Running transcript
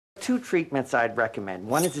Two treatments I'd recommend.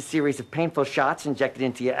 One is a series of painful shots injected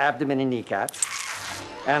into your abdomen and kneecaps.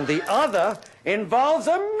 And the other involves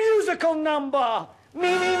a musical number. Me,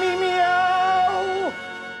 me, me, meow.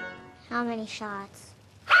 How many shots?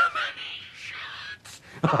 How many shots?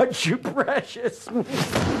 Aren't you precious?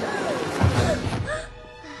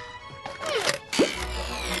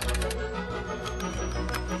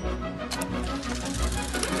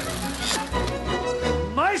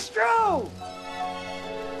 Maestro!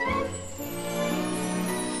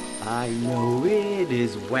 I know it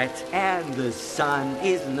is wet and the sun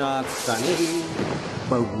is not sunny,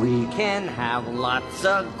 but we can have lots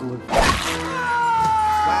of good fun.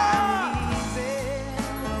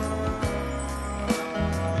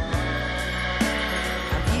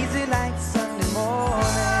 I'm easy like Sunday morning.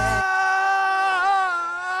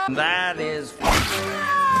 That is it's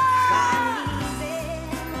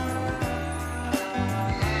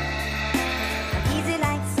easy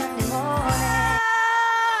like Sunday morning.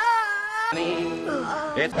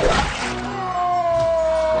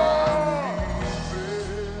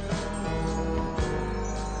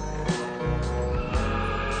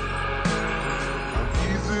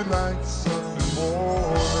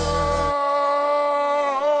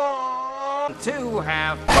 to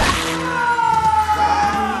have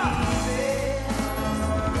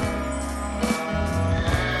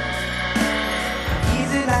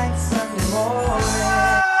easy like Sunday morning.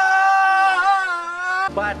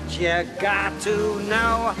 But you got to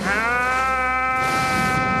know how.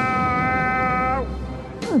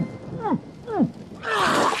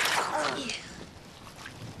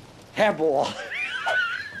 Hairball.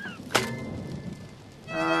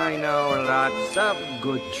 I know lots of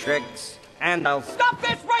good tricks, and I'll Stop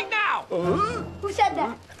this right now! Who said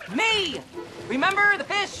that? Me! Remember the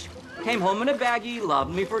fish? Came home in a baggie,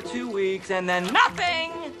 loved me for 2 weeks, and then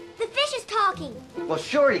nothing! The fish is talking. Well,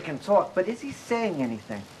 sure, he can talk, but is he saying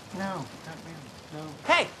anything? No, not really. No.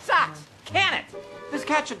 Hey, Socks! Can it! This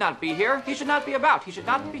cat should not be here. He should not be about. He should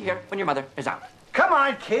not be here when your mother is out. Come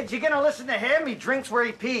on, kids. You gonna listen to him? He drinks where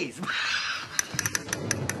he pees.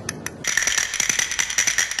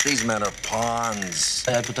 These men are pawns.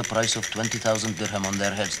 I put a price of 20,000 dirham on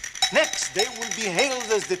their heads. Next, they will be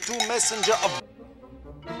hailed as the true messenger of...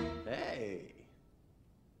 Hey,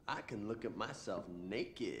 I can look at myself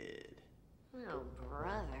naked. Oh,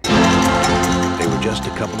 brother. They were just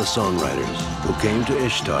a couple of songwriters who came to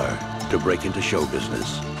Ishtar to break into show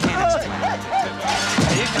business.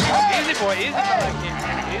 Easy boy, easy boy.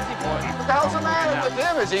 Easy boy. What the hell's the matter with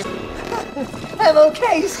him? Is he... I'm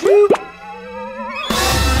okay, Scoop.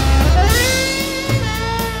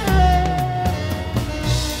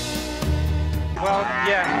 Well,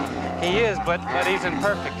 yeah, he is, but he's in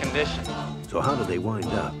perfect condition. So how do they wind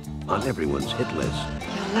up on everyone's hit list?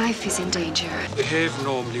 Your life is in danger. Behave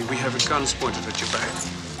normally. We have guns pointed at your back.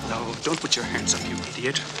 No, don't put your hands up, you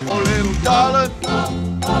idiot. Oh, little darling.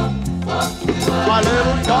 My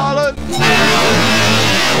little darling.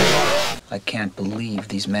 I can't believe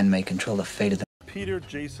these men may control the fate of the... Peter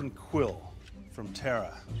Jason Quill from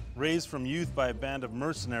Terra, raised from youth by a band of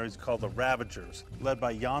mercenaries called the Ravagers, led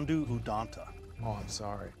by Yandu Udanta. Oh, I'm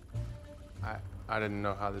sorry. I didn't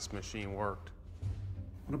know how this machine worked.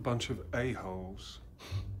 What a bunch of a-holes.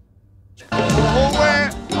 Oh,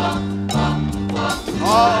 where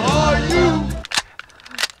are you?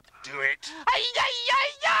 Do it.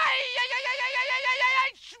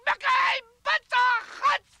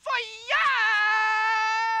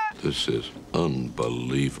 This is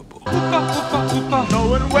unbelievable.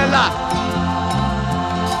 Knowing wella.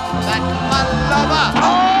 That my lover.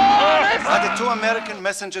 Are the two American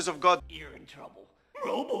messengers of God? You're in trouble.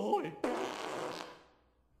 Oh, boy.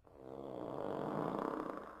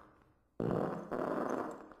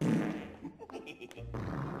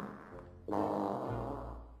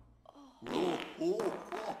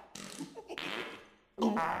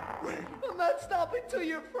 I'm not stopping till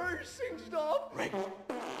your fur's singed off. Right.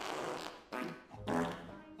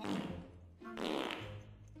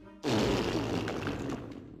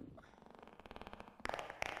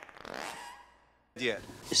 Yeah.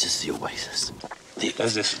 This is the oasis.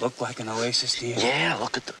 Does this look like an oasis to you? Yeah,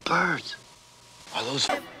 look at the birds. Are those...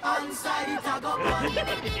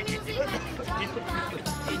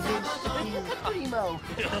 Primo.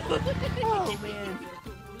 Oh, man.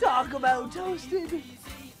 Talk about toasted.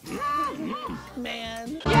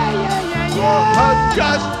 Man. Yeah.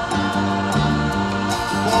 Just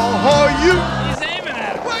for you. He's aiming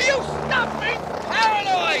at him. Will you stop being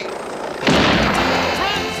paranoid?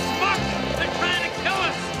 Run, Smuck! They're trying to kill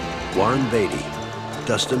us. Warren Beatty,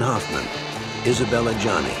 Dustin Hoffman, Isabella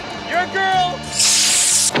Johnny. You're a girl.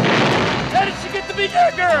 Let nice you get to be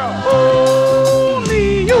that girl.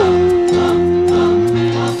 Only you.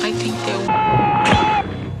 I think they're...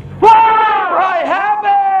 I have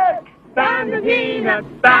it! Found a peanut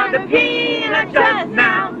just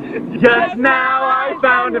now. Just now I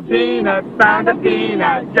found a peanut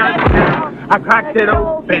just now. I cracked it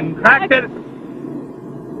open, cracked it.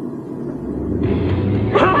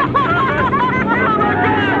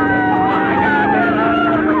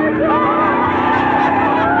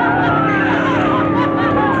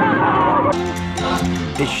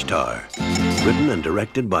 Ishtar, written and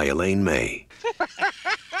directed by Elaine May.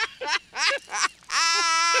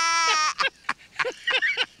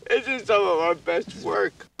 This is some of our best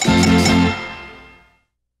work.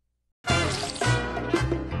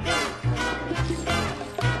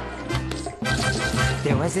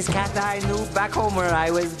 There was this cat I knew back home where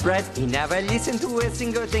I was bred. He never listened to a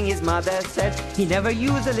single thing his mother said. He never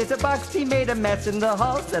used a litter box, he made a mess in the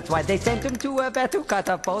halls. That's why they sent him to a vet who cut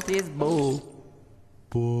off both his boo.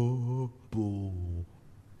 Boo, boo.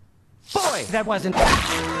 Boy, that wasn't...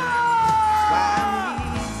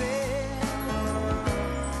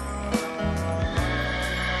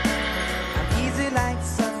 Easy like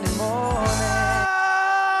Sunday morning.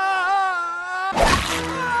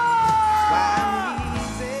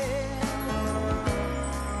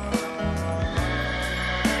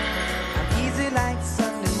 Easy like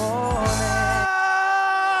Sunday morning.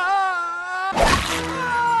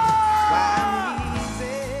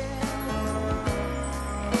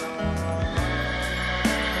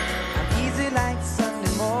 Easy like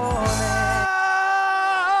Sunday morning.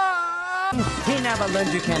 He never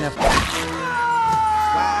learned you can't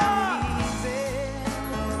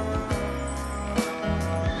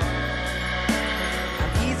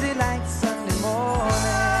easy like Sunday morning.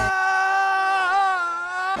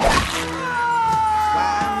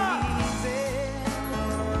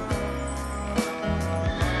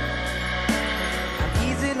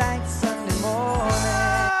 Easy like Sunday morning.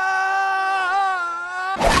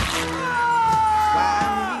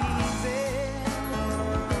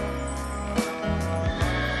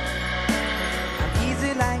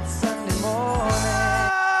 Easy like Sunday morning.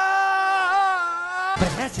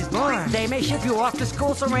 But less is more. They may ship you off to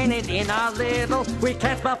school, so rein it in a little. We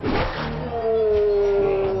can't stop.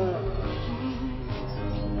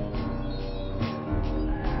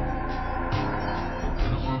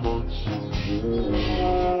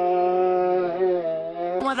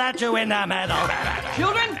 Without you in the middle.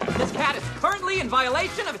 Children, this cat is currently in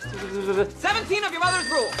violation of 17 of your mother's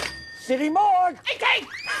rules. City morgue. 18!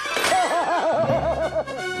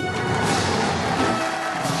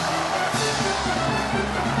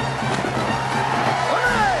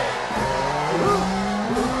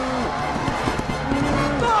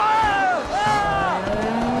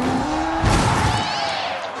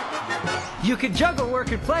 You can juggle,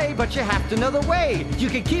 work, and play, but you have to know the way. You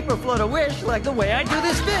can keep or float a wish like the way I do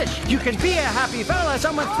this fish. You can be a happy fella,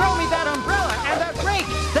 someone throw me that umbrella and that rake,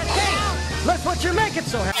 that cake. Let's what you make it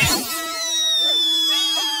so happy.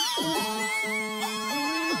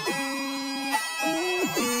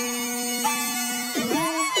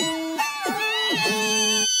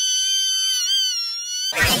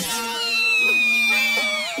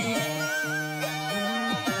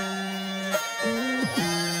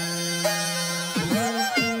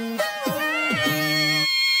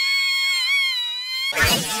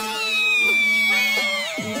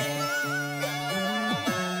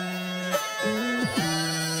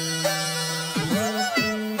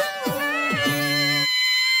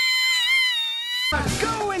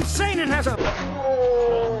 Go insane and has a...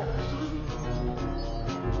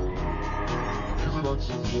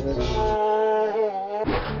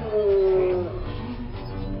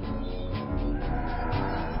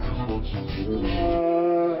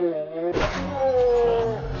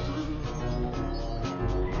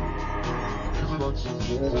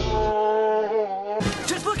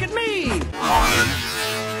 Just look at me!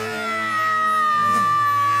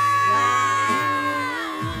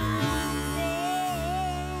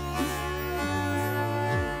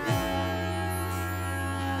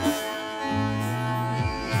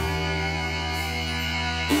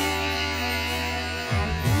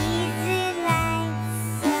 Easy like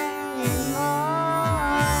Sunday morning.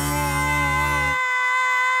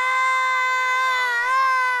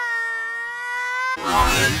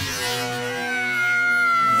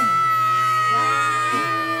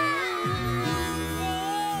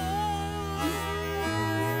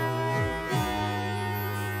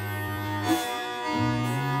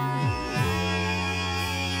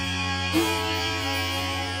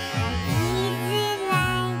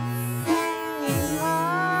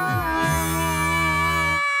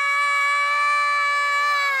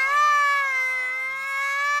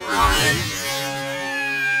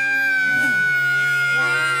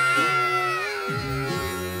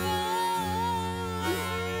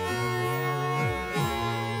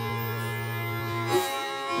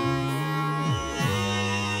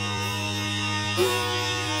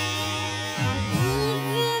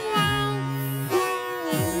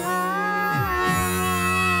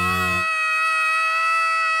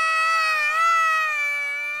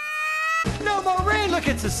 No more rain, look,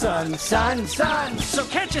 it's the sun, sun, sun. So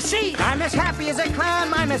can't you see? I'm as happy as a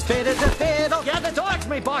clown, I'm as fit as a fiddle. Yeah, the dogs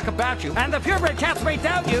may bark about you, and the purebred cats may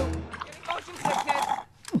doubt you. Motion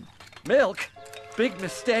sickness. Milk? Big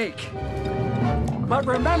mistake. But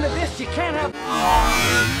remember this, you can't have...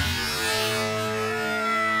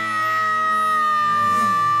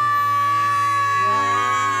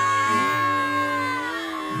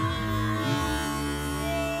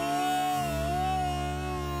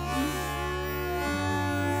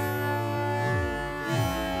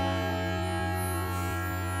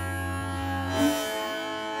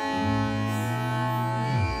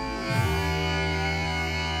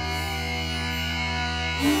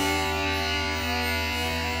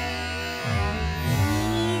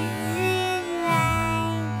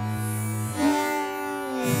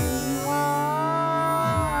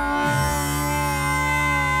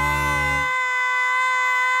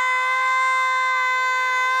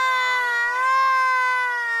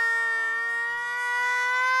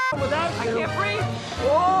 Without I you. can't breathe.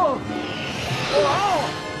 Oh!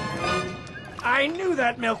 Oh! I knew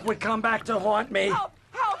that milk would come back to haunt me. Help!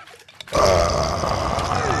 Help!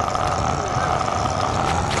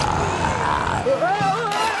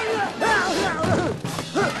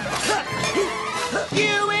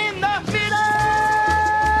 You in the middle!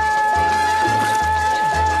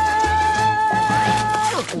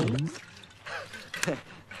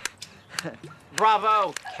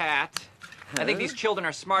 Bravo, cat. I think these children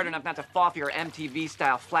are smart enough not to fall for your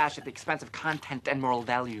MTV-style flash at the expense of content and moral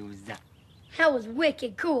values. That was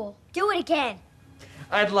wicked cool. Do it again.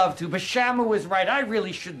 I'd love to, but Shamu is right. I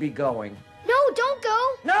really should be going. No, don't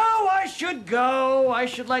go. No, I should go. I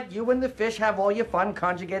should let you and the fish have all your fun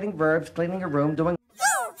conjugating verbs, cleaning a room, doing...